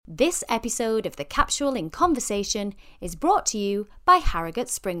This episode of the Capsule in Conversation is brought to you by Harrogate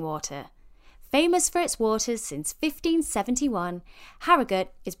Springwater. Famous for its waters since 1571,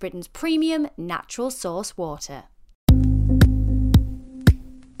 Harrogate is Britain's premium natural source water.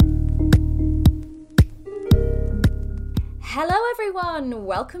 Hello everyone,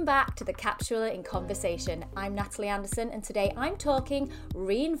 welcome back to the Capsule in Conversation. I'm Natalie Anderson and today I'm talking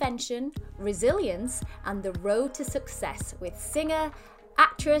reinvention, resilience and the road to success with singer,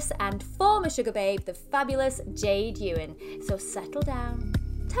 actress and former Sugababe, the fabulous Jade Ewen. So settle down,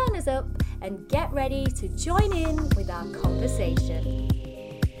 turn us up and get ready to join in with our conversation.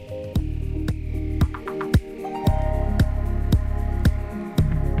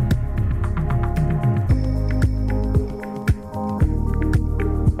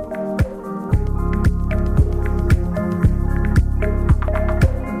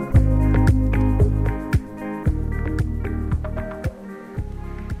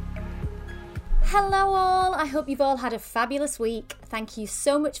 Hello all, I hope you've all had a fabulous week. Thank you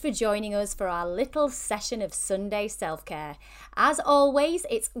so much for joining us for our little session of Sunday self-care. As always,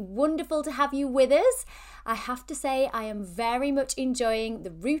 it's wonderful to have you with us. I have to say I am very much enjoying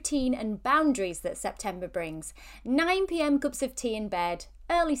the routine and boundaries that September brings. 9 p.m. cups of tea in bed,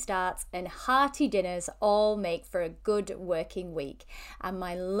 early starts and hearty dinners all make for a good working week. And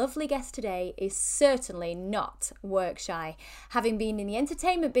my lovely guest today is certainly not work shy, having been in the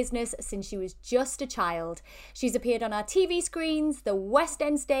entertainment business since she was just a child. She's appeared on our TV screens, the West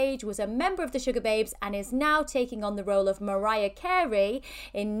End stage, was a member of the Sugababes and is now taking on the role of Mariah Carey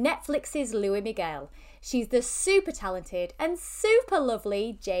in Netflix's Luis Miguel. She's the super talented and super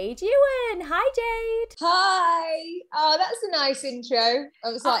lovely Jade Ewen. Hi, Jade. Hi. Oh, that's a nice intro. I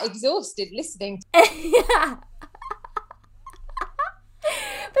was exhausted listening. Yeah.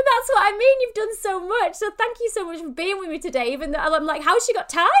 But that's what I mean. You've done so much. So thank you so much for being with me today. Even though I'm like, how's she got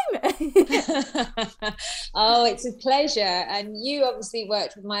time? Oh, it's a pleasure. And you obviously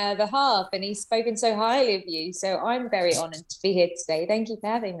worked with my other half and he's spoken so highly of you. So I'm very honoured to be here today. Thank you for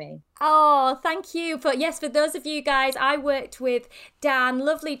having me. Oh, thank you. For those of you guys, I worked with Dan,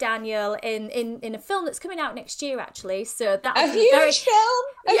 lovely Daniel, in a film that's coming out next year, actually. So that was a huge film.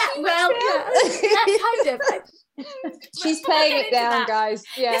 Yeah, kind of. She's playing it down, guys.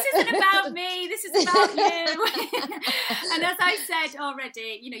 Yeah. This isn't about me. This is about you. And as I said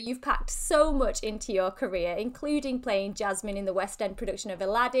already, you've packed so much into your career, including playing Jasmine in the West End production of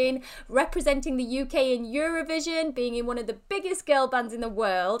Aladdin, representing the UK in Eurovision, being in one of the biggest girl bands in the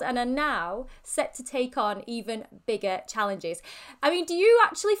world, and are now set to take on even bigger challenges. I mean, do you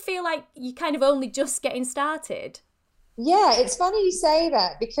actually feel like you're kind of only just getting started? Yeah, it's funny you say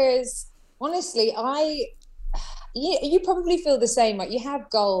that because honestly, you probably feel the same, right? You have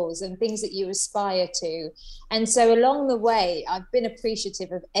goals and things that you aspire to. And so along the way, I've been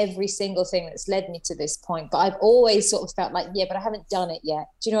appreciative of every single thing that's led me to this point. But I've always sort of felt like, yeah, but I haven't done it yet.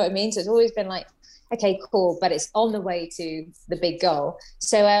 Do you know what I mean? So it's always been like, okay, cool, but it's on the way to the big goal.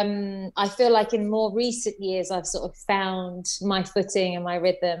 So I feel like in more recent years, I've sort of found my footing and my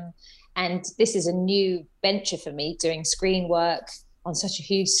rhythm. And this is a new venture for me, doing screen work on such a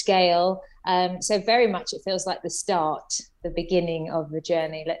huge scale. So very much it feels like the start, the beginning of the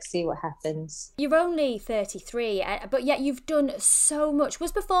journey. Let's see what happens. You're only 33, but yet you've done so much.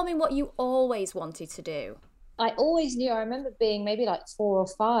 Was performing what you always wanted to do? I always knew. I remember being maybe like 4 or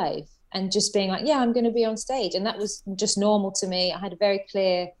 5 and just being like, yeah, I'm going to be on stage. And that was just normal to me. I had a very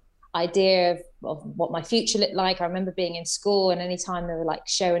clear idea of what my future looked like. I remember being in school and anytime there were like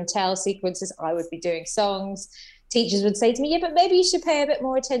show and tell sequences, I would be doing songs. Teachers would say to me, yeah, but maybe you should pay a bit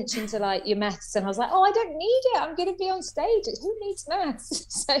more attention to like your maths. And I was like, oh, I don't need it. I'm going to be on stage. Who needs maths?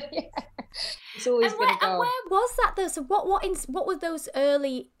 So yeah, it's always been a goal. And where was that though? So what were those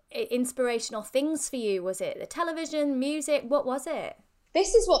early inspirational things for you? Was it the television, music? What was it?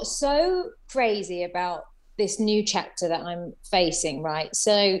 This is what's so crazy about this new chapter that I'm facing, right?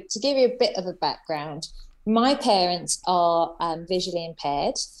 So to give you a bit of a background, my parents are visually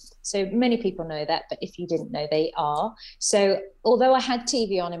impaired. So many people know that, but if you didn't know, they are. So although I had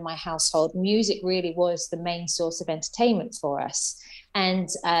TV on in my household, music really was the main source of entertainment for us. And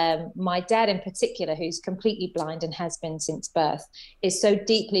my dad in particular, who's completely blind and has been since birth, is so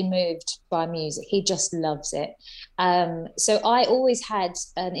deeply moved by music. He just loves it. So I always had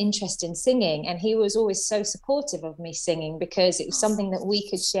an interest in singing, and he was always so supportive of me singing because it was something that we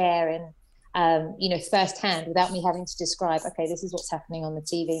could share in firsthand without me having to describe, okay, this is what's happening on the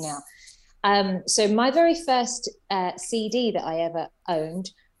TV now. So my very first CD that I ever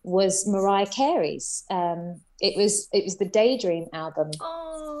owned was Mariah Carey's. It was the Daydream album.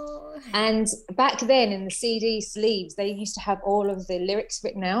 Oh. And back then in the CD sleeves, they used to have all of the lyrics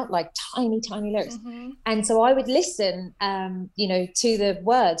written out, like tiny, tiny lyrics. And so I would listen, to the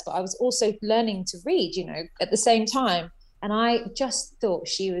words, but I was also learning to read, at the same time. And I just thought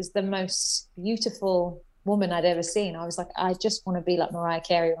she was the most beautiful woman I'd ever seen. I was like, I just want to be like Mariah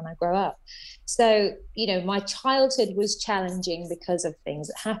Carey when I grow up. So, my childhood was challenging because of things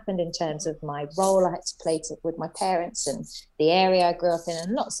that happened in terms of my role I had to play with my parents and the area I grew up in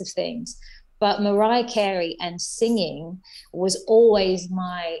and lots of things. But Mariah Carey and singing was always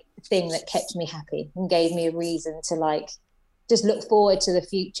my thing that kept me happy and gave me a reason to just look forward to the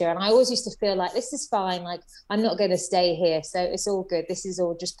future. And I always used to feel like this is fine. Like, I'm not going to stay here. So it's all good. This is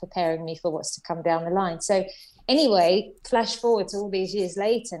all just preparing me for what's to come down the line. So anyway, flash forward to all these years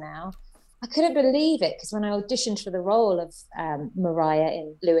later now, I couldn't believe it, because when I auditioned for the role of Mariah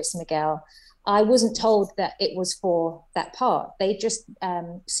in Luis Miguel, I wasn't told that it was for that part. They just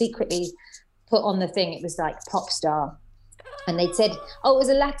secretly put on the thing. It was like pop star. And they'd said, oh, it was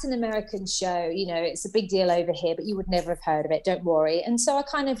a Latin American show. It's a big deal over here, but you would never have heard of it. Don't worry. And so I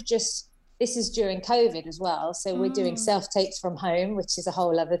kind of this is during COVID as well. So we're doing self-tapes from home, which is a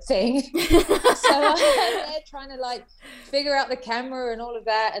whole other thing. So I'm there trying to figure out the camera and all of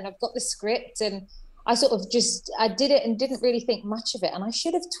that. And I've got the script, and I sort of I did it and didn't really think much of it. And I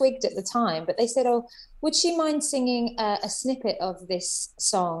should have twigged at the time, but they said, oh, would she mind singing a snippet of this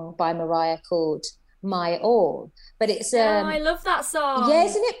song by Mariah called My All? But it's I love that song. Yeah,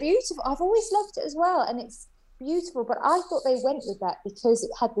 isn't it beautiful? I've always loved it as well, and it's beautiful. But I thought they went with that because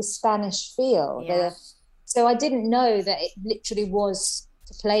it had the Spanish feel. So I didn't know that it literally was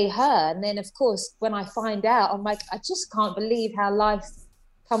to play her. And then of course when I find out, I'm like, I just can't believe how life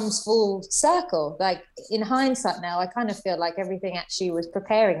comes full circle. Like, in hindsight now, I kind of feel like everything actually was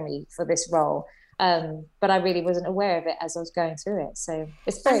preparing me for this role. But I really wasn't aware of it as I was going through it. So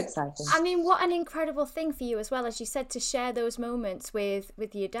it's very exciting. I mean, what an incredible thing for you as well, as you said, to share those moments with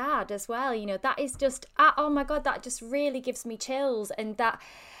your dad as well. That is just, oh my God, that just really gives me chills. And that,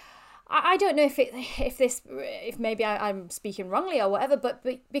 I don't know if maybe I'm speaking wrongly or whatever, but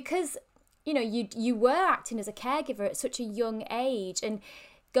because, you were acting as a caregiver at such a young age and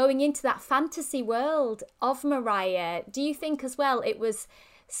going into that fantasy world of Mariah, do you think as well it was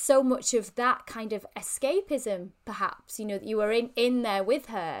so much of that kind of escapism, perhaps, that you were in there with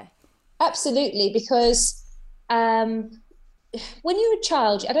her? Absolutely, because when you're a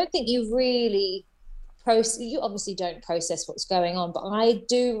child, I don't think you really you obviously don't process what's going on, but I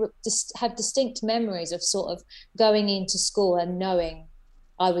do have distinct memories of sort of going into school and knowing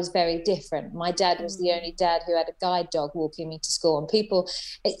I was very different. My dad was the only dad who had a guide dog walking me to school, and people,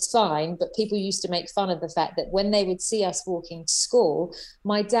 it's fine, but people used to make fun of the fact that when they would see us walking to school,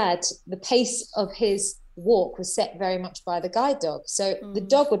 my dad, the pace of his walk was set very much by the guide dog. So the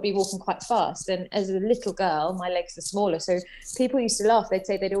dog would be walking quite fast, and as a little girl, my legs are smaller, so people used to laugh. They'd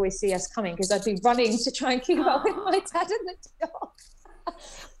say they'd always see us coming because I'd be running to try and keep up with my dad and the dog.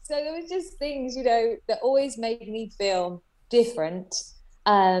 So there was just things, that always made me feel different.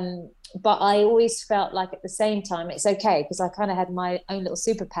 But I always felt like at the same time it's okay, because I kind of had my own little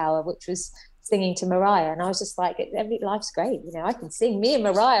superpower, which was singing to Mariah, and I was just like, life's great, I can sing. Me and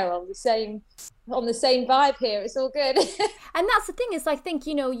Mariah are on the same vibe here. It's all good. And that's the thing, is I think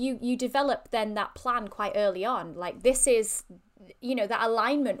you develop then that plan quite early on, like this is that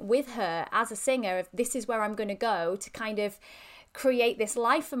alignment with her as a singer, of this is where I'm going to go to kind of create this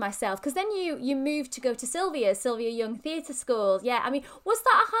life for myself. Because then you moved to go to Sylvia Young Theatre School. I mean, was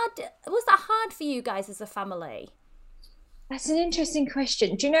that hard for you guys as a family? That's an interesting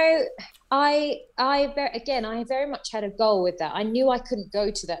question. Do you know, I very much had a goal with that. I knew I couldn't go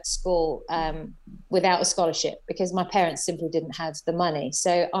to that school without a scholarship, because my parents simply didn't have the money.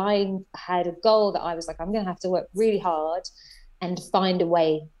 So I had a goal that I was like, I'm going to have to work really hard and find a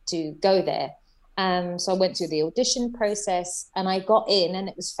way to go there. So I went through the audition process and I got in, and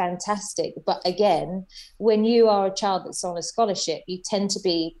it was fantastic. But again, when you are a child that's on a scholarship, you tend to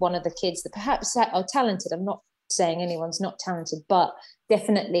be one of the kids that perhaps are talented. I'm not saying anyone's not talented, but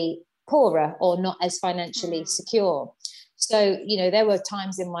definitely poorer or not as financially secure. So, there were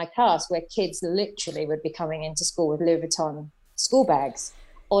times in my class where kids literally would be coming into school with Louis Vuitton school bags,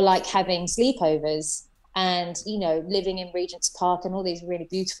 or like having sleepovers and, living in Regent's Park and all these really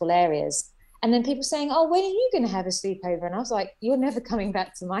beautiful areas. And then people saying, oh, when are you going to have a sleepover? And I was like, you're never coming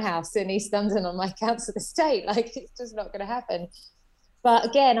back to my house in East London on my council estate. Like, it's just not going to happen. But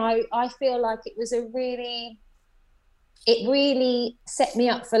again, I feel like it really set me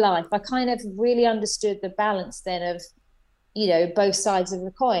up for life. I kind of really understood the balance then of you know, both sides of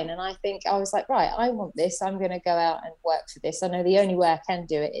the coin. And I think I was like, right, I want this. I'm going to go out and work for this. I know the only way I can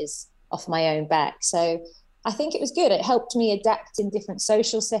do it is off my own back. So I think it was good. It helped me adapt in different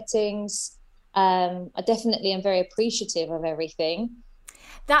social settings. I definitely am very appreciative of everything.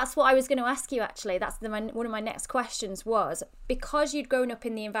 That's what I was going to ask you, actually. That's one of my next questions was, because you'd grown up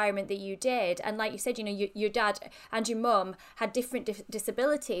in the environment that you did, and like you said, you know, your dad and your mum had different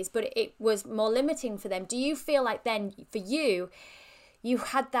disabilities, but it was more limiting for them. Do you feel like then for you, you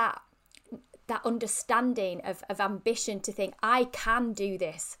had that understanding of ambition to think, I can do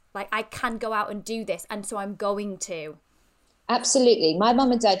this, like I can go out and do this, and so I'm going to? Absolutely. My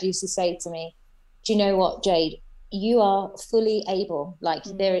mum and dad used to say to me, do you know what, Jade? You are fully able. Like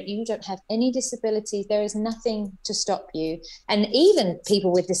there, you don't have any disabilities. There is nothing to stop you. And even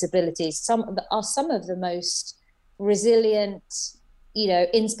people with disabilities, some of the most resilient, you know,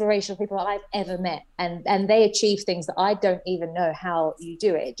 inspirational people I've ever met. And they achieve things that I don't even know how you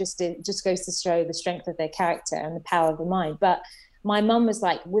do it. It just goes to show the strength of their character and the power of the mind. But my mum was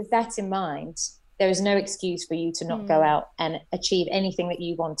like, with that in mind, there is no excuse for you to not go out and achieve anything that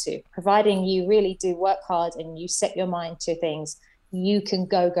you want to, providing you really do work hard and you set your mind to things. You can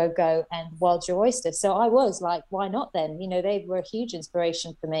go and wild your oyster. So I was like, why not then? You know, they were a huge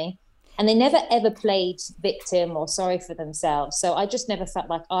inspiration for me, and they never ever played victim or sorry for themselves. So I just never felt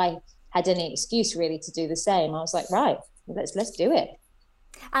like I had any excuse really to do the same. I was like, right, let's do it.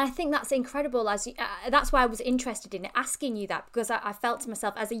 And I think that's incredible. That's why I was interested in asking you that, because I felt to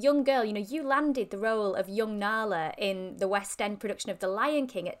myself as a young girl, you know, you landed the role of young Nala in the West End production of The Lion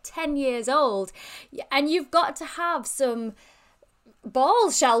King at 10 years old, and you've got to have some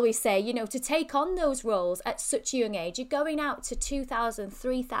balls, shall we say, you know, to take on those roles at such a young age. You're going out to 2,000,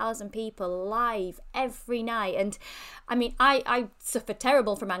 3,000 people live every night. And I mean, I suffer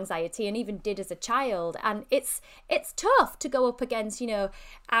terrible from anxiety, and even did as a child. And it's tough to go up against, you know,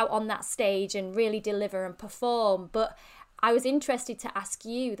 out on that stage and really deliver and perform. But I was interested to ask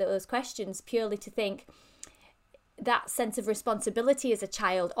you those questions purely to think, that sense of responsibility as a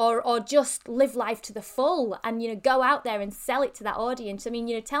child, or just live life to the full and, you know, go out there and sell it to that audience. I mean,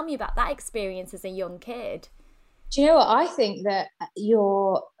 you know, tell me about that experience as a young kid. Do you know what? I think that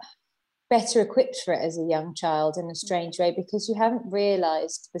you're better equipped for it as a young child in a strange way, because you haven't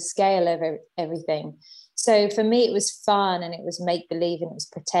realized the scale of everything. So for me, it was fun, and it was make believe, and it was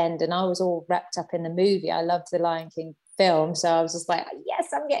pretend, and I was all wrapped up in the movie. I loved the Lion King film, so I was just like, yes,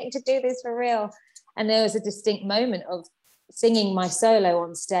 I'm getting to do this for real. And there was a distinct moment of singing my solo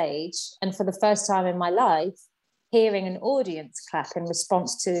on stage, and for the first time in my life, hearing an audience clap in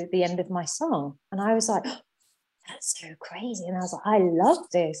response to the end of my song. And I was like, oh, that's so crazy. And I was like, I love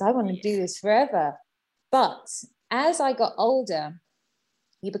this. I want to do this forever. But as I got older,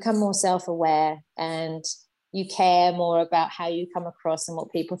 you become more self-aware, and you care more about how you come across and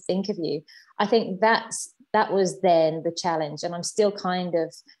what people think of you. I think that was then the challenge. And I'm still kind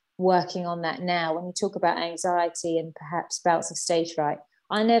of working on that now. When you talk about anxiety and perhaps bouts of stage fright,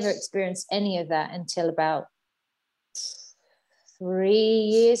 I never experienced any of that until about 3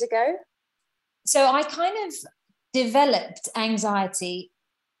 years ago. So I kind of developed anxiety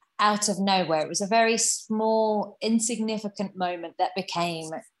out of nowhere. It was a very small, insignificant moment that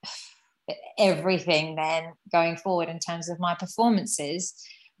became everything then going forward in terms of my performances.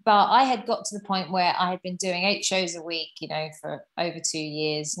 But I had got to the point where I had been doing 8 shows a week, you know, for over 2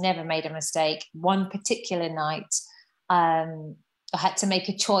 years, never made a mistake. One particular night, I had to make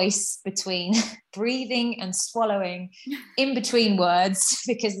a choice between breathing and swallowing in between words,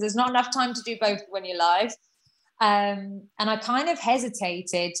 because there's not enough time to do both when you're live. And I kind of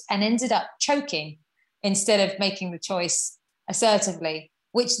hesitated and ended up choking instead of making the choice assertively,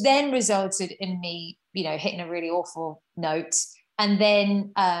 which then resulted in me, you know, hitting a really awful note. And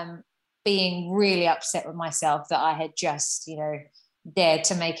then being really upset with myself that I had just, you know, dared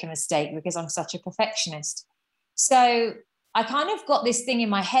to make a mistake, because I'm such a perfectionist. So I kind of got this thing in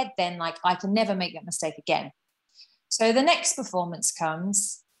my head then, like, I can never make that mistake again. So the next performance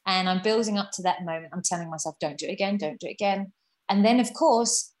comes, and I'm building up to that moment. I'm telling myself, don't do it again, don't do it again. And then, of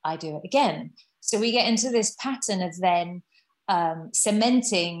course, I do it again. So we get into this pattern of then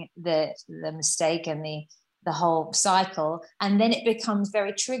cementing the mistake and the whole cycle. And then it becomes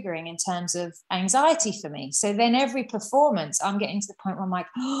very triggering in terms of anxiety for me. So then every performance, I'm getting to the point where I'm like,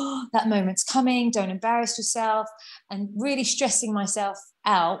 oh, that moment's coming, don't embarrass yourself, and really stressing myself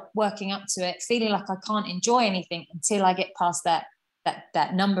out, working up to it, feeling like I can't enjoy anything until I get past that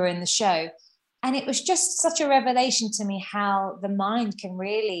number in the show. And it was just such a revelation to me how the mind can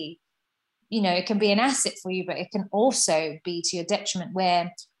really, you know, it can be an asset for you, but it can also be to your detriment,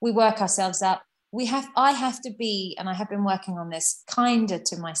 where we work ourselves up, I have to be, and I have been working on this, kinder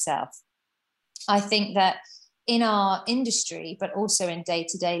to myself. I think that in our industry, but also in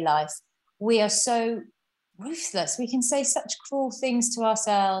day-to-day life, we are so ruthless. We can say such cruel things to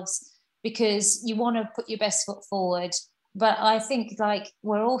ourselves because you want to put your best foot forward. But I think like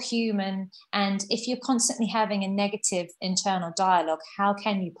we're all human. And if you're constantly having a negative internal dialogue, how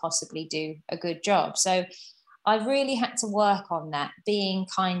can you possibly do a good job? So I really had to work on that, being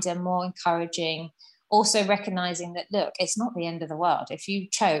kinder, more encouraging, also recognizing that, look, it's not the end of the world. If you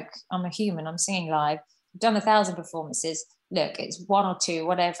choke, I'm a human, I'm singing live, I've done 1,000 performances. Look, it's 1 or 2,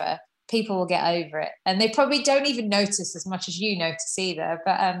 whatever. People will get over it. And they probably don't even notice as much as you notice either.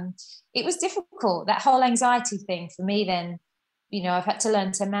 But it was difficult, that whole anxiety thing for me then. You know, I've had to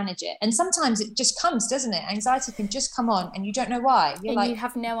learn to manage it. And sometimes it just comes, doesn't it? Anxiety can just come on and you don't know why. You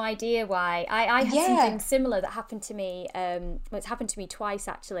have no idea why. I had something similar that happened to me. It's happened to me twice,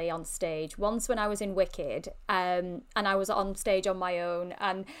 actually, on stage. Once when I was in Wicked, and I was on stage on my own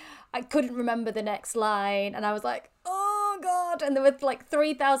and I couldn't remember the next line. And I was like, oh, God. And there were like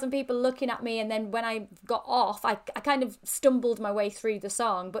 3,000 people looking at me. And then when I got off, I kind of stumbled my way through the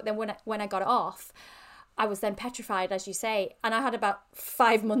song. But then when I got off, I was then petrified, as you say, and I had about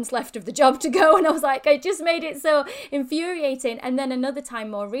 5 months left of the job to go, and I was like, I just made it so infuriating. And then another time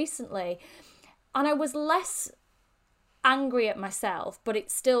more recently, and I was less angry at myself, but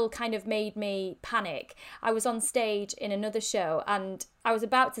it still kind of made me panic. I was on stage in another show and I was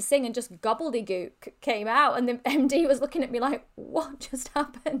about to sing and just gobbledygook came out, and the MD was looking at me like, what just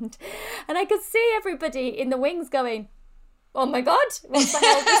happened? And I could see everybody in the wings going, oh my God, what the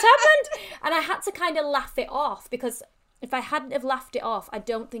hell just happened? And I had to kind of laugh it off, because if I hadn't have laughed it off, I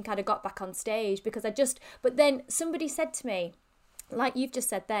don't think I'd have got back on stage, because but then somebody said to me, like you've just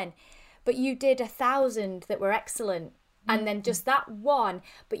said then, but you did 1,000 that were excellent. And then just that one,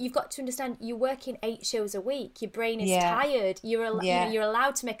 but you've got to understand, you're working 8 shows a week. Your brain is tired. You're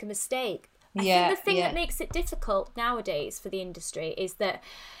allowed to make a mistake. I think the thing that makes it difficult nowadays for the industry is that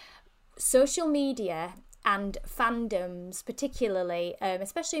social media and fandoms, particularly,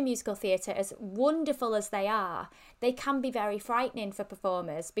 especially in musical theatre, as wonderful as they are, they can be very frightening for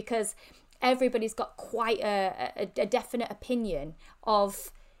performers, because everybody's got quite a definite opinion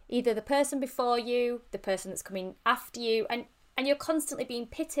of either the person before you, the person that's coming after you, and you're constantly being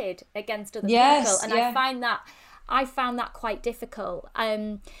pitted against other people. And I found that quite difficult.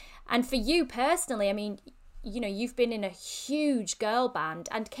 And for you personally, I mean, you know, you've been in a huge girl band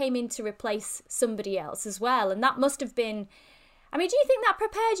and came in to replace somebody else as well. And that must have been, I mean, do you think that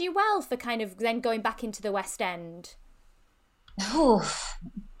prepared you well for kind of then going back into the West End? Oh,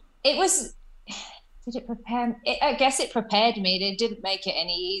 it was, did it prepare me? I guess it prepared me. It didn't make it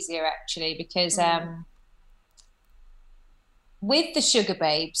any easier, actually, because with the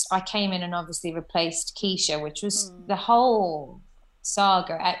Sugababes, I came in and obviously replaced Keisha, which was the whole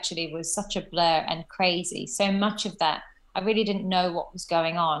saga actually was such a blur and crazy. So much of that, I really didn't know what was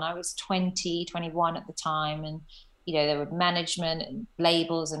going on. I was 20, 21 at the time, and you know, there were management and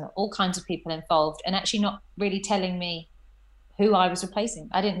labels and all kinds of people involved, and actually not really telling me who I was replacing.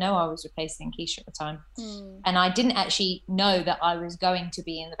 I didn't know I was replacing Keisha at the time. And I didn't actually know that I was going to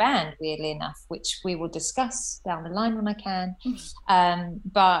be in the band, weirdly enough, which we will discuss down the line when I can.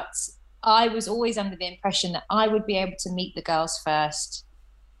 But I was always under the impression that I would be able to meet the girls first,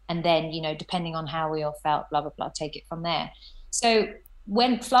 and then, you know, depending on how we all felt, blah, blah, blah, take it from there. So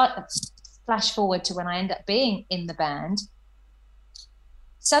when flash forward to when I ended up being in the band,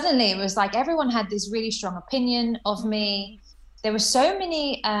 suddenly it was like everyone had this really strong opinion of me. There were so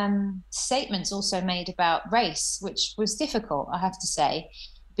many statements also made about race, which was difficult, I have to say,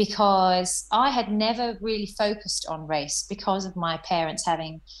 because I had never really focused on race because of my parents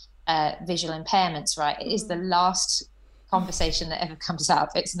having visual impairments, right? It is the last conversation that ever comes up.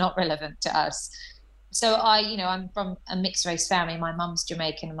 It's not relevant to us. So I'm from a mixed race family. My mum's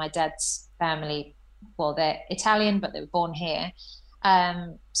Jamaican and my dad's family, well, they're Italian, but they were born here.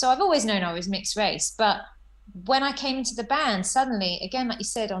 So I've always known I was mixed race. But when I came into the band, suddenly, again, like you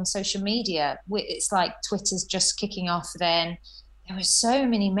said, on social media, it's like Twitter's just kicking off then. There were so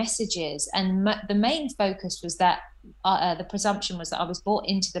many messages, and the main focus was that the presumption was that I was brought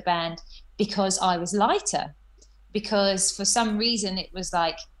into the band because I was lighter, because for some reason it was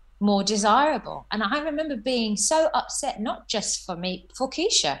like more desirable. And I remember being so upset, not just for me, for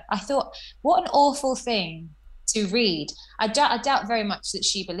Keisha. I thought, what an awful thing to read. I doubt very much that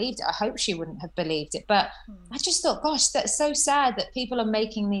she believed it. I hope she wouldn't have believed it, but I just thought, gosh, that's so sad that people are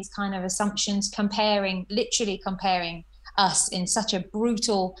making these kind of assumptions, literally comparing us in such a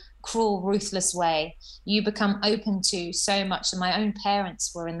brutal cruel, ruthless way. You become open to so much. And my own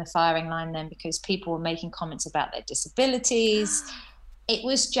parents were in the firing line then, because people were making comments about their disabilities. It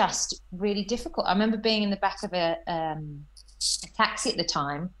was just really difficult. I remember being in the back of a taxi at the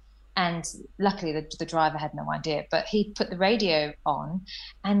time, and luckily the driver had no idea, but he put the radio on,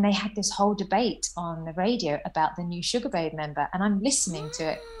 and they had this whole debate on the radio about the new Sugababes member, and I'm listening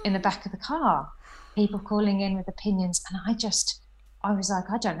to it in the back of the car, people calling in with opinions, and I was like,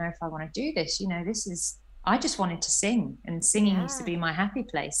 I don't know if I want to do this. You know, I just wanted to sing, and singing used to be my happy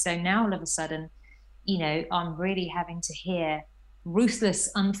place. So now all of a sudden, you know, I'm really having to hear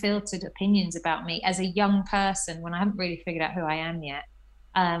ruthless, unfiltered opinions about me as a young person when I haven't really figured out who I am yet,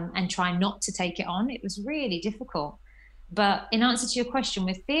 and try not to take it on. It was really difficult. But in answer to your question,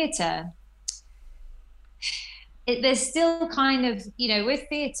 with theatre, there's still kind of, you know, with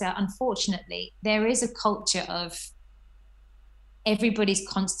theatre, unfortunately, there is a culture of everybody's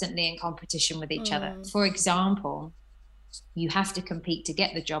constantly in competition with each other. For example, you have to compete to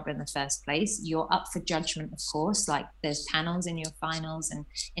get the job in the first place. You're up for judgment, of course, like there's panels in your finals, and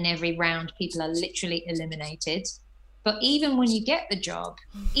in every round people are literally eliminated. But even when you get the job,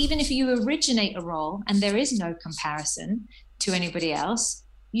 even if you originate a role and there is no comparison to anybody else,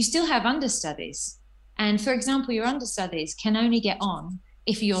 you still have understudies. And for example, your understudies can only get on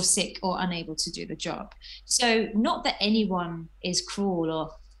if you're sick or unable to do the job. So not that anyone is cruel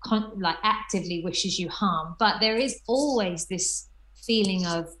or like actively wishes you harm, but there is always this feeling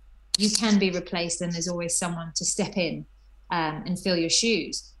of you can be replaced, and there's always someone to step in and fill your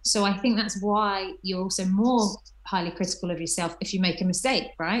shoes. So I think that's why you're also more highly critical of yourself if you make a mistake,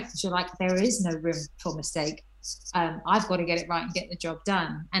 right? Because you're like, there is no room for mistake. I've got to get it right and get the job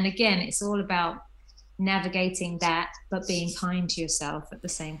done. And again, it's all about navigating that, but being kind to yourself at the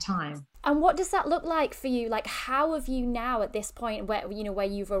same time. And what does that look like for you? Like, how have you now at this point where, you know, where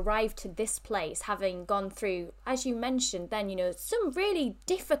you've arrived to this place, having gone through, as you mentioned then, you know, some really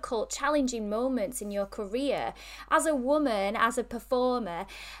difficult, challenging moments in your career as a woman, as a performer?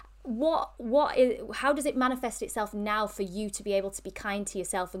 How does it manifest itself now for you to be able to be kind to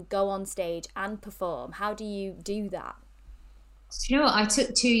yourself and go on stage and perform? How do you do that? You know what? I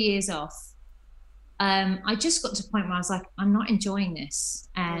took 2 years off. I just got to a point where I was like, I'm not enjoying this.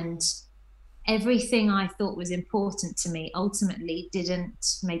 And everything I thought was important to me ultimately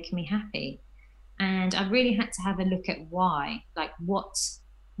didn't make me happy. And I really had to have a look at why. Like, what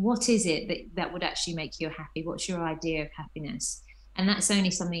is it that would actually make you happy? What's your idea of happiness? And that's only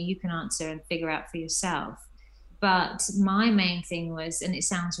something you can answer and figure out for yourself. But my main thing was, and it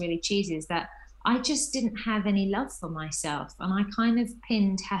sounds really cheesy, is that I just didn't have any love for myself. And I kind of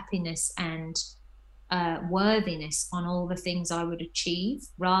pinned happiness and worthiness on all the things I would achieve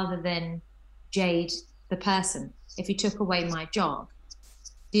rather than Jade, the person. If you took away my job,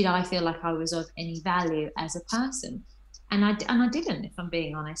 did I feel like I was of any value as a person? And I didn't, if I'm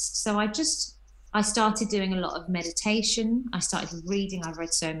being honest. So I started doing a lot of meditation. I started reading. I've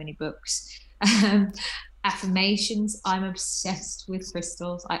read so many books. Affirmations. I'm obsessed with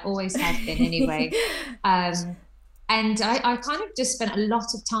crystals. I always have been anyway. And I kind of just spent a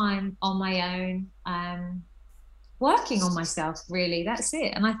lot of time on my own, working on myself, really. That's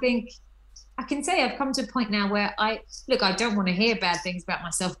it. And I think I can say I've come to a point now where I don't want to hear bad things about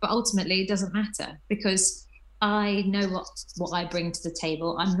myself, but ultimately it doesn't matter, because I know what I bring to the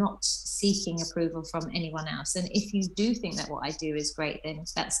table. I'm not seeking approval from anyone else. And if you do think that what I do is great, then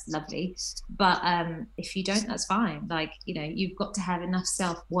that's lovely. But if you don't, that's fine. Like, you know, you've got to have enough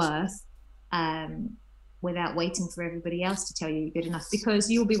self-worth without waiting for everybody else to tell you you're good enough, because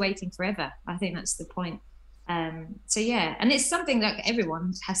you'll be waiting forever. I think that's the point. So yeah, and it's something that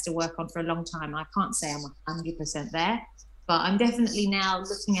everyone has to work on for a long time. I can't say I'm 100% there, but I'm definitely now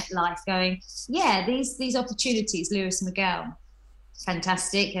looking at life going, yeah, these opportunities, Luis Miguel,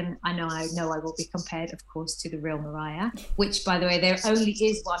 fantastic. And I know I will be compared, of course, to the real Mariah, which, by the way, there only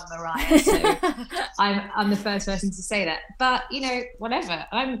is one Mariah. So I'm the first person to say that. But, you know, whatever.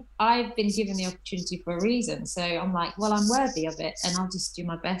 I've been given the opportunity for a reason. So I'm like, well, I'm worthy of it, and I'll just do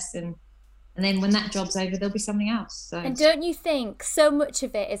my best. And then when that job's over, there'll be something else. So. And don't you think so much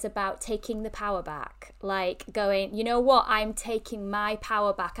of it is about taking the power back? Like going, you know what, I'm taking my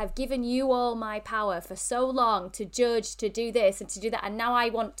power back. I've given you all my power for so long to judge, to do this and to do that. And now I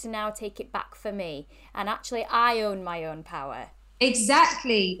want to now take it back for me. And actually, I own my own power.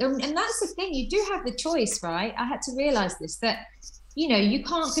 Exactly. And that's the thing. You do have the choice, right? I had to realize this, that, you know, you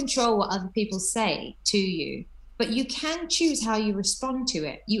can't control what other people say to you, but you can choose how you respond to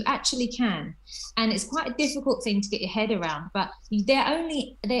it. You actually can. And it's quite a difficult thing to get your head around, but they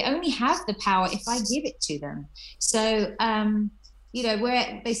only have the power if I give it to them. So you know,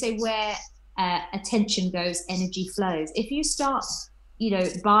 where they say where attention goes, energy flows. If you start, you know,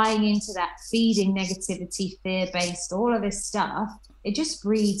 buying into that, feeding negativity, fear-based, all of this stuff, it just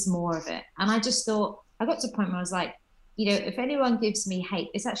breeds more of it. And I just thought, I got to a point where I was like, you know, if anyone gives me hate,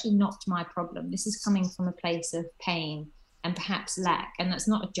 it's actually not my problem. This is coming from a place of pain and perhaps lack. And that's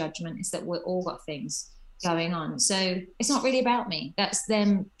not a judgment. It's that we're all got things going on. So it's not really about me. That's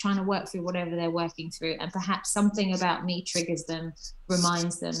them trying to work through whatever they're working through. And perhaps something about me triggers them,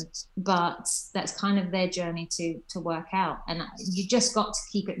 reminds them. But that's kind of their journey to work out. And you just got to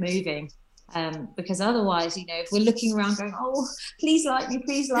keep it moving. Because otherwise, you know, if we're looking around going, oh, please like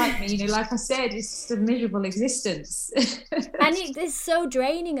me, you know, like I said, it's just a miserable existence. And it is so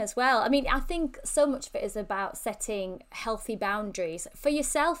draining as well. I mean, I think so much of it is about setting healthy boundaries for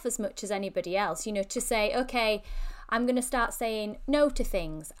yourself as much as anybody else, you know, to say, okay, I'm going to start saying no to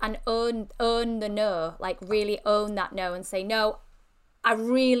things and own the no, like really own that no and say, no, I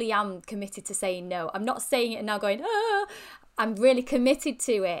really am committed to saying no. I'm not saying it and now going, ah. I'm really committed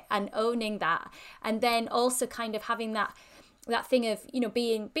to it and owning that. And then also kind of having that thing of, you know,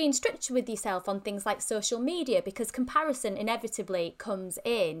 being strict with yourself on things like social media, because comparison inevitably comes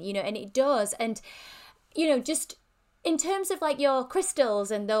in, you know, and it does. And, you know, just in terms of like your crystals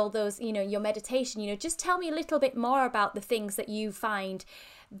and all those, you know, your meditation, you know, just tell me a little bit more about the things that you find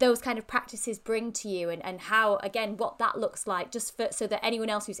those kind of practices bring to you, and how, again, what that looks like, just so that anyone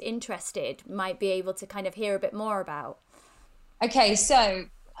else who's interested might be able to kind of hear a bit more about. Okay, so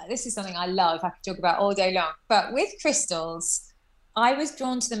this is something I love. I could talk about all day long. But with crystals, I was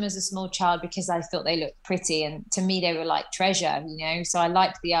drawn to them as a small child because I thought they looked pretty. And to me, they were like treasure, you know. So I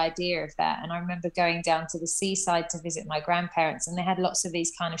liked the idea of that. And I remember going down to the seaside to visit my grandparents, and they had lots of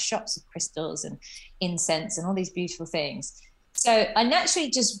these kind of shops of crystals and incense and all these beautiful things. So I naturally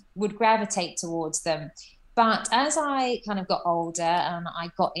just would gravitate towards them. But as I kind of got older and I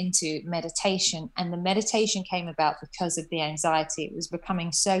got into meditation, and the meditation came about because of the anxiety, it was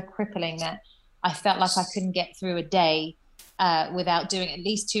becoming so crippling that I felt like I couldn't get through a day without doing at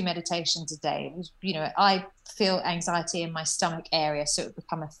least 2 meditations a day. It was, you know, I feel anxiety in my stomach area, so it would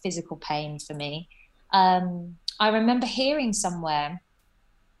become a physical pain for me. I remember hearing somewhere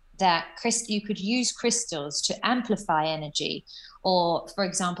that you could use crystals to amplify energy, or, for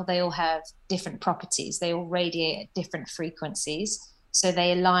example, they all have different properties. They all radiate at different frequencies. So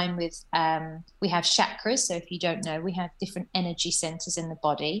they align with, we have chakras. So if you don't know, we have different energy centers in the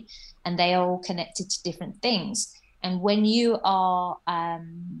body, and they are all connected to different things. And when you are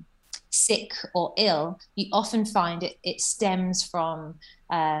sick or ill, you often find it stems from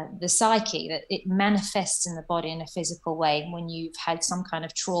the psyche, that it manifests in the body in a physical way when you've had some kind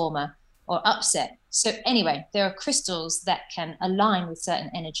of trauma or upset. So anyway, there are crystals that can align with certain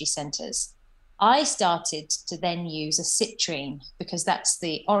energy centers. I started to then use a citrine, because that's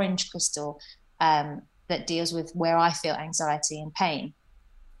the orange crystal that deals with where I feel anxiety and pain.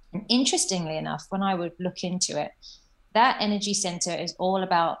 And interestingly enough, when I would look into it, that energy center is all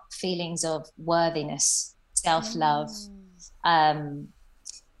about feelings of worthiness, self-love,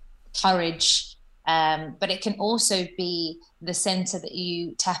 courage, but it can also be the center that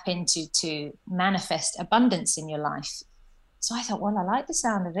you tap into to manifest abundance in your life. So I thought, well, I like the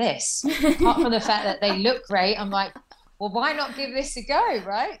sound of this. Apart from the fact that they look great, I'm like, well, why not give this a go,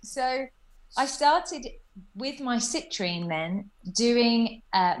 right? So I started with my citrine then doing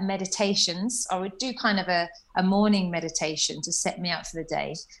meditations. I would do kind of a morning meditation to set me up for the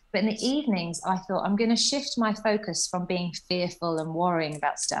day. But in the evenings, I thought, I'm going to shift my focus from being fearful and worrying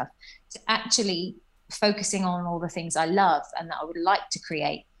about stuff to actually focusing on all the things I love and that I would like to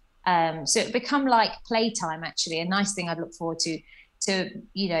create. So it become like playtime, actually, a nice thing I'd look forward to,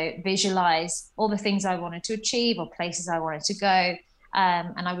 you know, visualize all the things I wanted to achieve or places I wanted to go.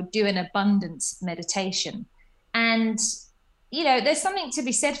 And I would do an abundance meditation. And, you know, there's something to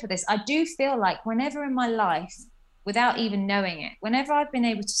be said for this. I do feel like whenever in my life, without even knowing it, whenever I've been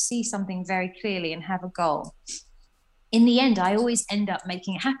able to see something very clearly and have a goal, in the end, I always end up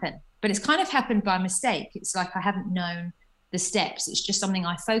making it happen. But it's kind of happened by mistake. It's like I haven't known the steps. It's just something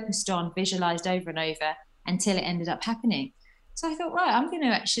I focused on, visualized over and over until it ended up happening. So I thought, right, I'm going to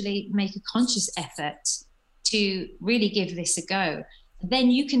actually make a conscious effort to really give this a go.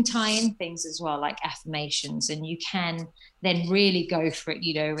 Then you can tie in things as well, like affirmations, and you can then really go for it,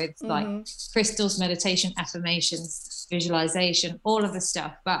 you know, with like crystals, meditation, affirmations, visualization, all of the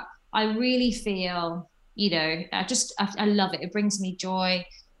stuff. But I really feel, you know, I love it. It brings me joy.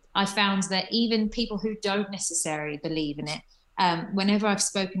 I found that even people who don't necessarily believe in it, whenever I've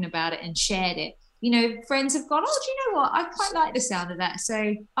spoken about it and shared it, you know, friends have gone, oh, do you know what? I quite like the sound of that.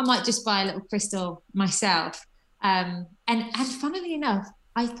 So I might just buy a little crystal myself. And funnily enough,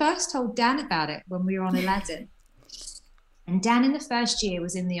 I first told Dan about it when we were on Aladdin. And Dan in the first year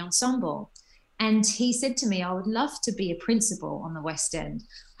was in the ensemble. And he said to me, I would love to be a principal on the West End.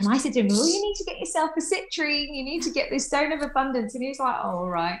 And I said to him, well, you need to get yourself a citrine. You need to get this stone of abundance. And he was like, oh, all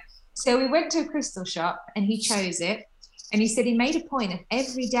right. So we went to a crystal shop and he chose it. And he said he made a point of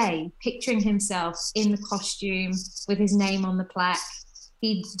every day picturing himself in the costume with his name on the plaque.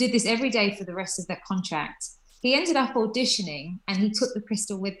 He did this every day for the rest of that contract. He ended up auditioning and he took the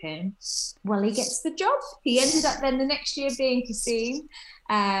crystal with him. Well, he gets the job. He ended up then the next year being Cassim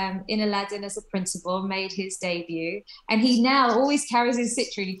in Aladdin as a principal, made his debut. And he now always carries his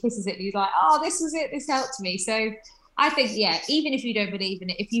citrine, he kisses it and he's like, oh, this was it, this helped me. So I think, yeah, even if you don't believe in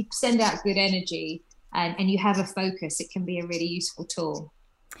it, if you send out good energy and you have a focus, it can be a really useful tool.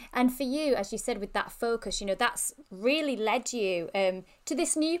 And for you, as you said, with that focus, you know, that's really led you to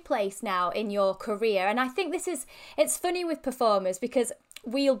this new place now in your career. And I think it's funny with performers because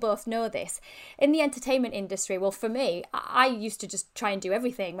we'll both know this. In the entertainment industry, well, for me, I used to just try and do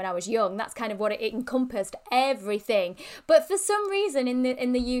everything when I was young. That's kind of what it encompassed, everything. But for some reason,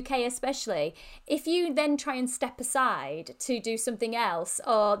 in the UK especially, if you then try and step aside to do something else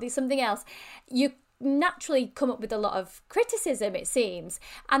or do something else, you naturally come up with a lot of criticism, it seems,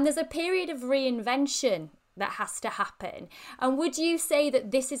 and there's a period of reinvention that has to happen. And would you say that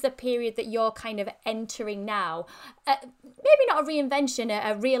this is a period that you're kind of entering now, maybe not a reinvention,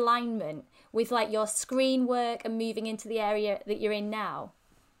 a realignment with like your screen work and moving into the area that you're in now?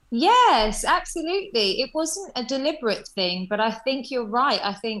 Yes, absolutely. It wasn't a deliberate thing, but I think you're right.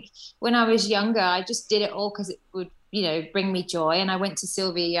 I think when I was younger, I just did it all because it would, bring me joy. And I went to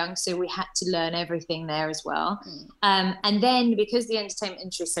Sylvia Young, so we had to learn everything there as well. And then because the entertainment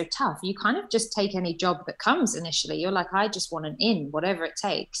industry is so tough, you kind of just take any job that comes initially. You're like, I just want an in, whatever it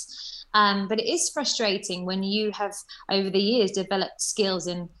takes. But it is frustrating when you have, over the years, developed skills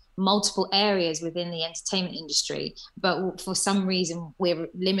in multiple areas within the entertainment industry, but for some reason we're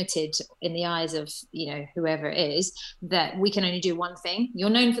limited in the eyes of whoever it is, that we can only do one thing. You're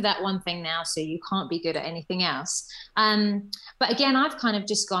known for that one thing now, so you can't be good at anything else. But again, I've kind of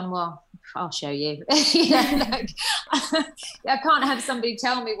just gone, well, I'll show you. I can't have somebody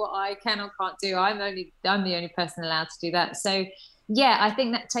tell me what I can or can't do. I'm the only person allowed to do that. So yeah, I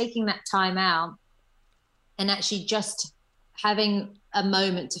think that taking that time out and actually just having a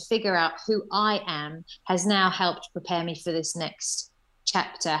moment to figure out who I am has now helped prepare me for this next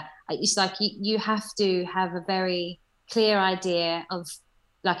chapter. It's like you have to have a very clear idea of,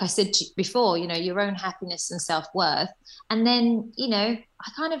 like I said before, your own happiness and self-worth. And then, I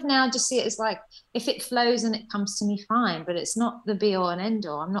kind of now just see it as like, if it flows and it comes to me, fine, but it's not the be all and end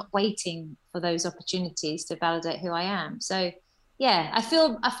all. I'm not waiting for those opportunities to validate who I am. So yeah, I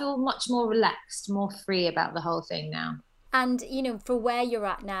feel much more relaxed, more free about the whole thing now. And, for where you're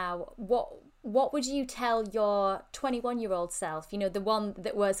at now, what would you tell your 21-year-old self, the one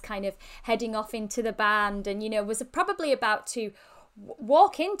that was kind of heading off into the band and, was probably about to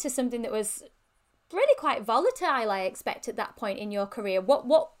walk into something that was really quite volatile, I expect, at that point in your career?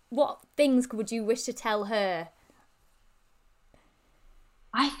 What things would you wish to tell her?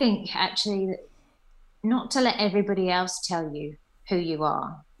 I think actually not to let everybody else tell you who you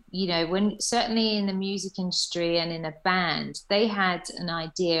are. When certainly in the music industry and in a band, they had an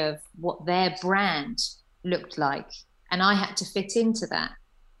idea of what their brand looked like, and I had to fit into that.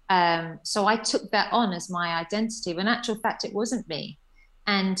 So I took that on as my identity, when in actual fact it wasn't me.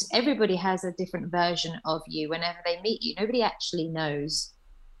 And everybody has a different version of you whenever they meet you. Nobody actually knows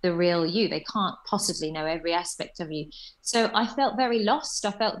the real you. They can't possibly know every aspect of you. So I felt very lost.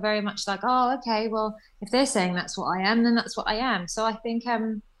 I felt very much like, oh, okay, well, if they're saying that's what I am, then that's what I am. So I think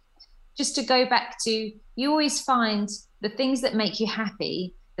just to go back to, you always find the things that make you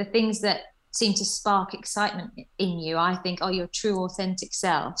happy, the things that seem to spark excitement in you, I think, are your true, authentic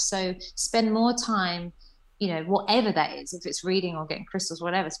self. So spend more time, whatever that is, if it's reading or getting crystals,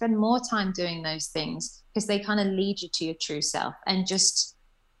 whatever, spend more time doing those things because they kind of lead you to your true self. And just,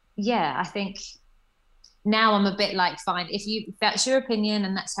 yeah, I think now I'm a bit like, fine, if that's your opinion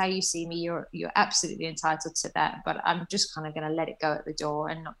and that's how you see me, you're absolutely entitled to that. But I'm just kind of going to let it go at the door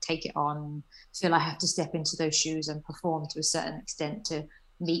and not take it on, feel I have to step into those shoes and perform to a certain extent to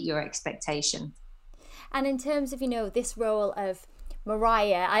meet your expectation. And in terms of, this role of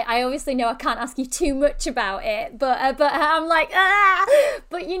Mariah, I obviously know I can't ask you too much about it, but I'm like,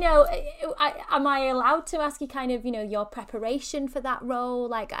 but am I allowed to ask you kind of, your preparation for that role?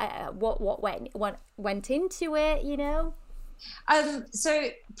 Like what went into it, So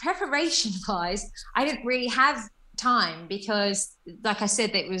preparation wise, I didn't really have time because, like I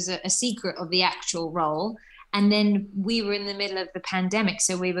said, it was a secret of the actual role. And then we were in the middle of the pandemic,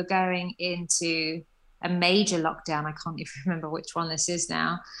 so we were going into a major lockdown. I can't even remember which one this is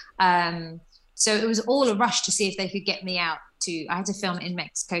now. So it was all a rush to see if they could get me out I had to film in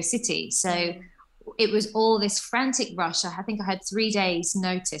Mexico City. So it was all this frantic rush. I think I had 3 days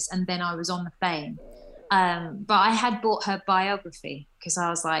notice, and then I was on the plane. But I had bought her biography because I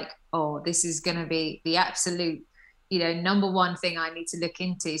was like, oh, this is going to be the absolute, number one thing I need to look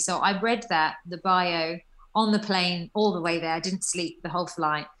into. So I read the bio on the plane all the way there. I didn't sleep the whole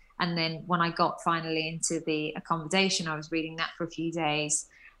flight. And then when I got finally into the accommodation, I was reading that for a few days.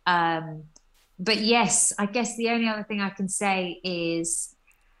 But yes, I guess the only other thing I can say is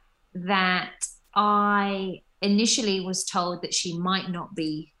that I initially was told that she might not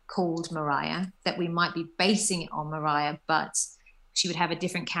be called Mariah, that we might be basing it on Mariah, but she would have a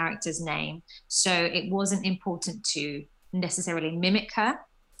different character's name. So it wasn't important to necessarily mimic her,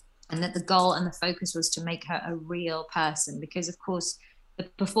 and that the goal and the focus was to make her a real person, because of course the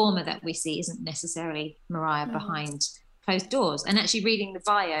performer that we see isn't necessarily Mariah behind closed doors. And actually reading the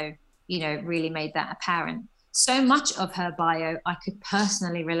bio, really made that apparent. So much of her bio I could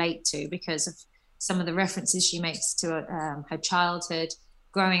personally relate to because of some of the references she makes to her childhood,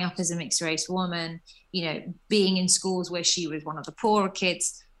 growing up as a mixed race woman, being in schools where she was one of the poorer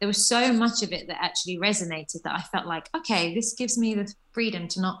kids. There was so much of it that actually resonated that I felt like, okay, this gives me the freedom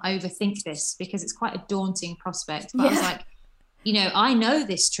to not overthink this, because it's quite a daunting prospect. But I was like, I know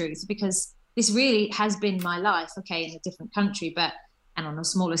this truth because this really has been my life, okay, in a different country, and on a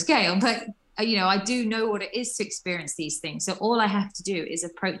smaller scale, but I do know what it is to experience these things. So all I have to do is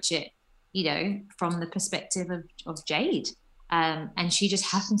approach it, from the perspective of Jade. And she just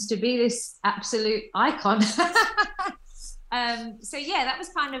happens to be this absolute icon. So yeah, that was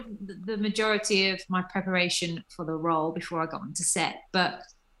kind of the majority of my preparation for the role before I got onto set. But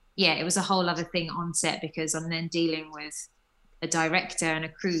yeah, it was a whole other thing on set because I'm then dealing with a director and a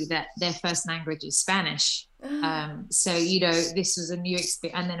crew that their first language is Spanish. So, this was a new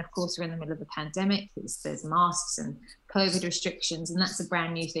experience. And then, of course, we're in the middle of the pandemic. There's masks and COVID restrictions. And that's a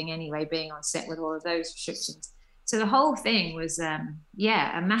brand new thing anyway, being on set with all of those restrictions. So the whole thing was, a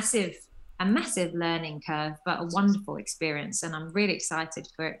massive learning curve, but a wonderful experience. And I'm really excited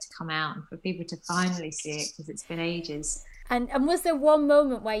for it to come out and for people to finally see it, because it's been ages. And was there one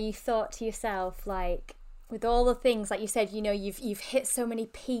moment where you thought to yourself, like, with all the things, like you said, you've hit so many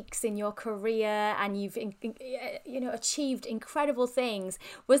peaks in your career and you've, achieved incredible things.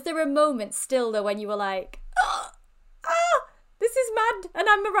 Was there a moment still though when you were like, this is mad and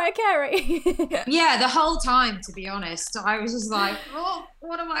I'm Mariah Carey? Yeah, the whole time, to be honest, I was just like, oh,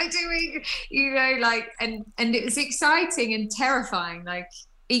 what am I doing? And it was exciting and terrifying, like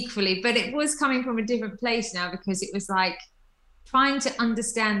equally, but it was coming from a different place now, because it was like, trying to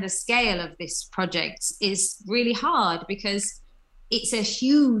understand the scale of this project is really hard, because it's a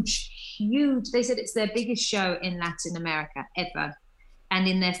huge, they said it's their biggest show in Latin America ever. And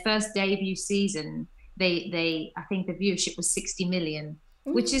in their first debut season, I think the viewership was 60 million,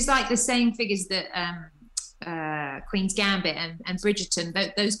 which is like the same figures that Queen's Gambit and Bridgerton,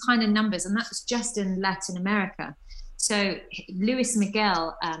 those kind of numbers. And that was just in Latin America. So Luis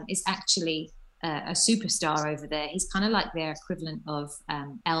Miguel is actually a superstar over there. He's kind of like their equivalent of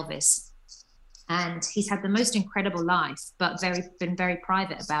Elvis, and he's had the most incredible life, but been very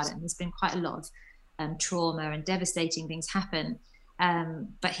private about it. And there's been quite a lot of trauma and devastating things happen.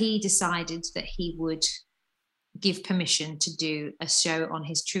 But he decided that he would give permission to do a show on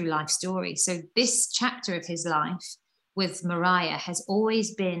his true life story. So this chapter of his life with Mariah has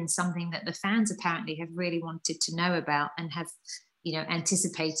always been something that the fans apparently have really wanted to know about and have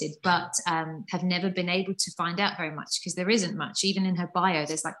anticipated, but have never been able to find out very much, because there isn't much. Even in her bio,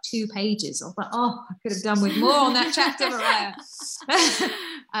 there's like 2 pages. I was like, oh, I could have done with more on that chapter, Mariah.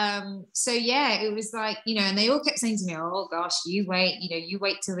 So yeah, it was like, and they all kept saying to me, oh gosh, you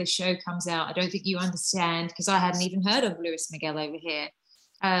wait till this show comes out. I don't think you understand, because I hadn't even heard of Luis Miguel over here.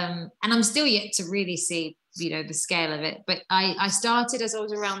 And I'm still yet to really see, the scale of it. But I started as I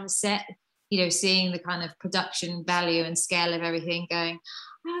was around the set, seeing the kind of production value and scale of everything, going,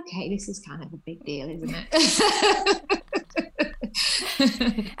 okay, this is kind of a big deal, isn't it?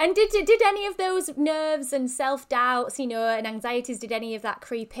 And did any of those nerves and self-doubts, and anxieties, did any of that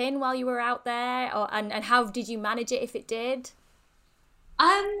creep in while you were out there? And how did you manage it if it did? Do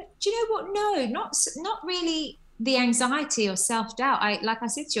you know what? No, not really the anxiety or self-doubt. Like I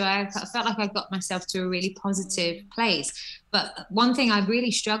said to you, I felt like I got myself to a really positive place. But one thing I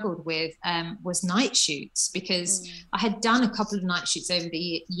really struggled with was night shoots, because I had done a couple of night shoots over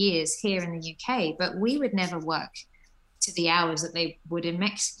the years here in the UK, but we would never work to the hours that they would in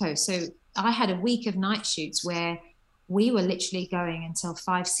Mexico. So I had a week of night shoots where we were literally going until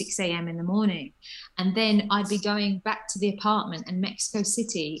 5, 6 a.m. in the morning. And then I'd be going back to the apartment, and Mexico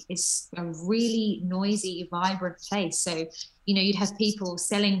City is a really noisy, vibrant place. So, you know, you'd have people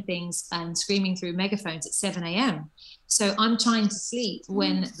selling things and screaming through megaphones at 7 a.m. So I'm trying to sleep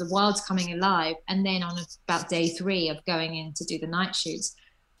when the world's coming alive. And then on about day 3 of going in to do the night shoots,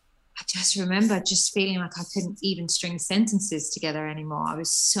 I just remember just feeling like I couldn't even string sentences together anymore. I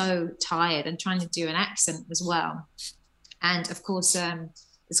was so tired, and trying to do an accent as well. And of course,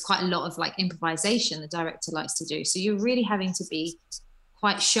 there's quite a lot of like improvisation the director likes to do. So you're really having to be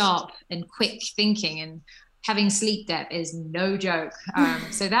quite sharp and quick thinking, and having sleep debt is no joke.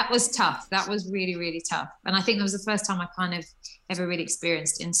 So that was tough. That was really, really tough. And I think that was the first time I kind of ever really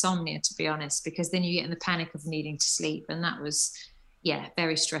experienced insomnia, to be honest, because then you get in the panic of needing to sleep. And that was, yeah,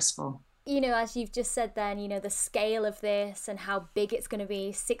 very stressful. You know, as you've just said then, you know, the scale of this and how big it's going to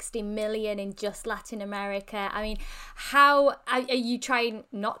be, 60 million in just Latin America. I mean, how are you trying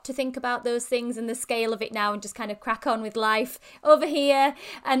not to think about those things and the scale of it now, and just kind of crack on with life over here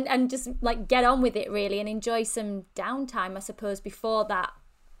and just like get on with it really, and enjoy some downtime, I suppose, before that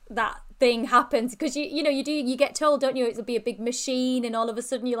thing happens? Because you get told, don't you, it'll be a big machine, and all of a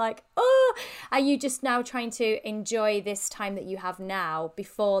sudden you're like, oh, are you just now trying to enjoy this time that you have now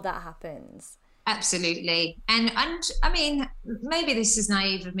before that happens? Absolutely. And I mean, maybe this is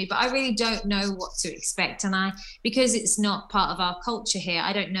naive of me, but I really don't know what to expect. And because it's not part of our culture here,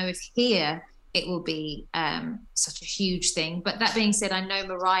 I don't know if here it will be such a huge thing. But that being said, I know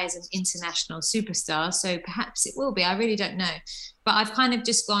Mariah is an international superstar, so perhaps it will be. I really don't know. But I've kind of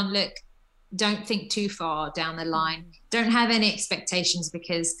just gone, look, don't think too far down the line. Don't have any expectations,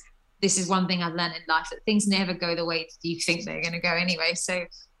 because this is one thing I've learned in life, that things never go the way you think they're going to go anyway. So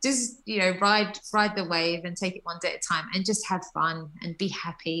just, you know, ride the wave and take it one day at a time, and just have fun and be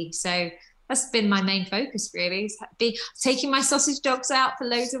happy. So that's been my main focus, really. Be taking my sausage dogs out for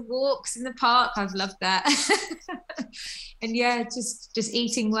loads of walks in the park. I've loved that. And yeah, just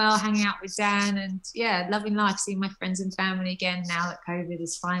eating well, hanging out with Dan, and yeah, loving life, seeing my friends and family again now that COVID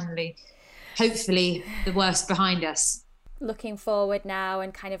is finally, hopefully, the worst behind us. Looking forward now,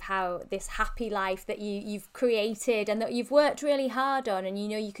 and kind of how this happy life that you've created and that you've worked really hard on, and you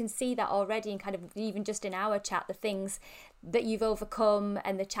know, you can see that already, and kind of even just in our chat, the things that you've overcome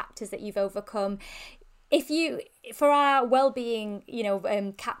and the chapters that you've overcome. For our wellbeing,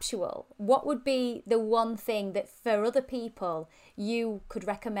 capsule, what would be the one thing that for other people you could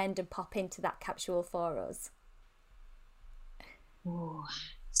recommend and pop into that capsule for us? Ooh.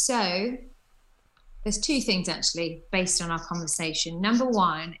 So there's 2 things actually based on our conversation. Number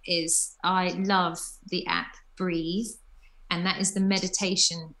 1 is I love the app Breathe, and that is the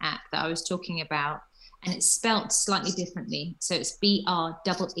meditation app that I was talking about, and it's spelt slightly differently. So it's BREETH.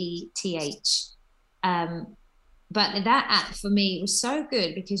 But that app for me was so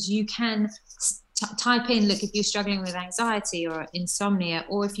good, because you can type in, look, if you're struggling with anxiety or insomnia,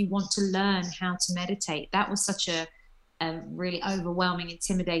 or if you want to learn how to meditate. That was such a really overwhelming,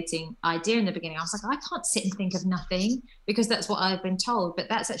 intimidating idea in the beginning. I was like, I can't sit and think of nothing, because that's what I've been told, but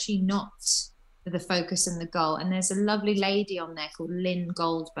that's actually not the focus and the goal. And there's a lovely lady on there called Lynn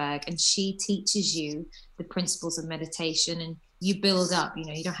Goldberg, and she teaches you the principles of meditation, and you build up. You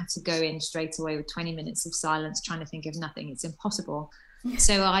know, you don't have to go in straight away with 20 minutes of silence trying to think of nothing. It's impossible.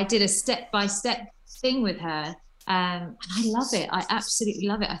 So I did a step-by-step thing with her, and I love it. I absolutely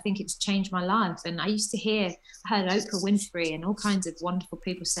love it. I think it's changed my life. And I used to I heard Oprah Winfrey and all kinds of wonderful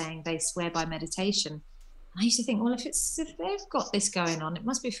people saying they swear by meditation. And I used to think, well, if they've got this going on, it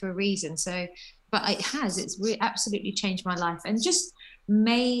must be for a reason. So, but it has. It's absolutely changed my life, and just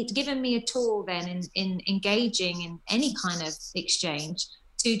given me a tool then in engaging in any kind of exchange,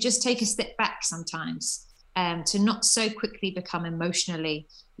 to just take a step back sometimes, to not so quickly become emotionally,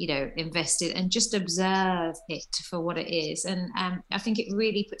 invested, and just observe it for what it is. And I think it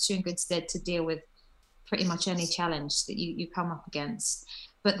really puts you in good stead to deal with pretty much any challenge that you come up against.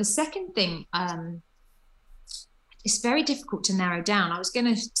 But the second thing, it's very difficult to narrow down. I was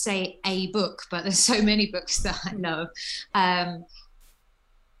going to say a book, but there's so many books that I love.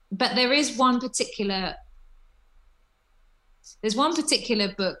 But there's one particular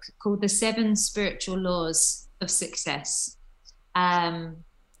book called The 7 Spiritual Laws of Success. And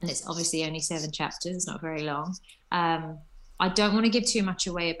it's obviously only 7 chapters. It's not very long. I don't want to give too much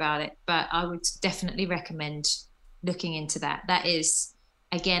away about it, but I would definitely recommend looking into that. That is,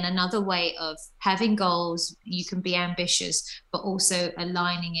 again, another way of having goals. You can be ambitious, but also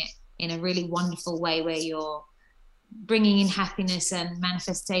aligning it in a really wonderful way where you're bringing in happiness and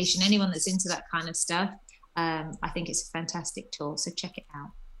manifestation. Anyone that's into that kind of stuff, I think it's a fantastic tool, so check it out.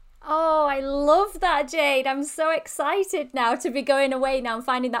 Oh, I love that, Jade. I'm so excited now to be going away now and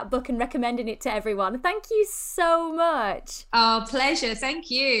finding that book and recommending it to everyone. Thank you so much. Oh, pleasure.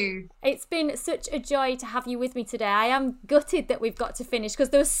 Thank you. It's been such a joy to have you with me today. I am gutted that we've got to finish because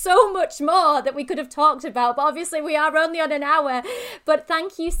there was so much more that we could have talked about, but obviously we are only on an hour. But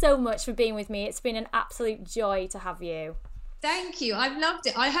thank you so much for being with me. It's been an absolute joy to have you. Thank you. I've loved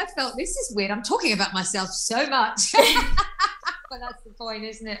it. I have felt, this is weird, I'm talking about myself so much. But that's the point,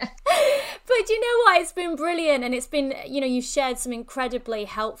 isn't it? But you know what? It's been brilliant, and it's been, you've shared some incredibly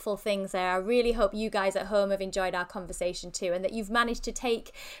helpful things there. I really hope you guys at home have enjoyed our conversation too, and that you've managed to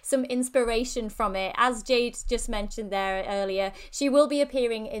take some inspiration from it. As Jade just mentioned there earlier, she will be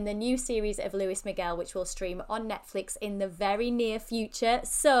appearing in the new series of Luis Miguel, which will stream on Netflix in the very near future.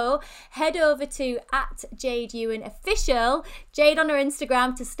 So head over to @JadeEwenOfficial, Jade on her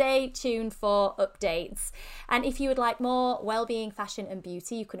Instagram, to stay tuned for updates. And if you would like more wellbeing, fashion and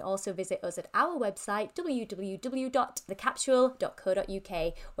beauty, you can also visit us at our website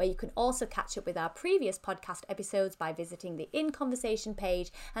www.thecapsule.co.uk, where you can also catch up with our previous podcast episodes by visiting the In Conversation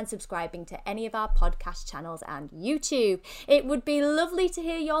page and subscribing to any of our podcast channels and YouTube. It would be lovely to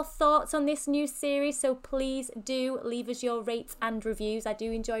hear your thoughts on this new series, so please do leave us your rates and reviews. I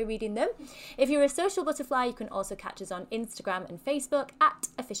do enjoy reading them. If you're a social butterfly, you can also catch us on Instagram and Facebook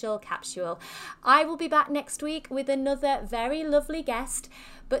 @officialcapsule. I will be back next week with another very lovely guest,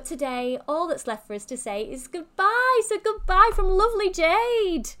 but today all that's left for us to say is goodbye. So goodbye from lovely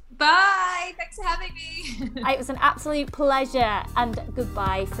Jade. Bye. Thanks for having me. It was an absolute pleasure, and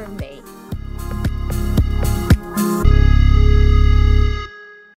goodbye from me.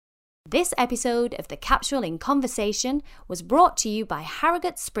 This episode of The Capsule in Conversation was brought to you by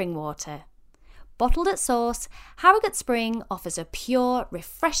Harrogate Spring Water. Bottled at source, Harrogate Spring offers a pure,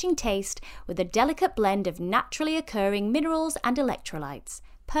 refreshing taste with a delicate blend of naturally occurring minerals and electrolytes,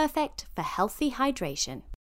 perfect for healthy hydration.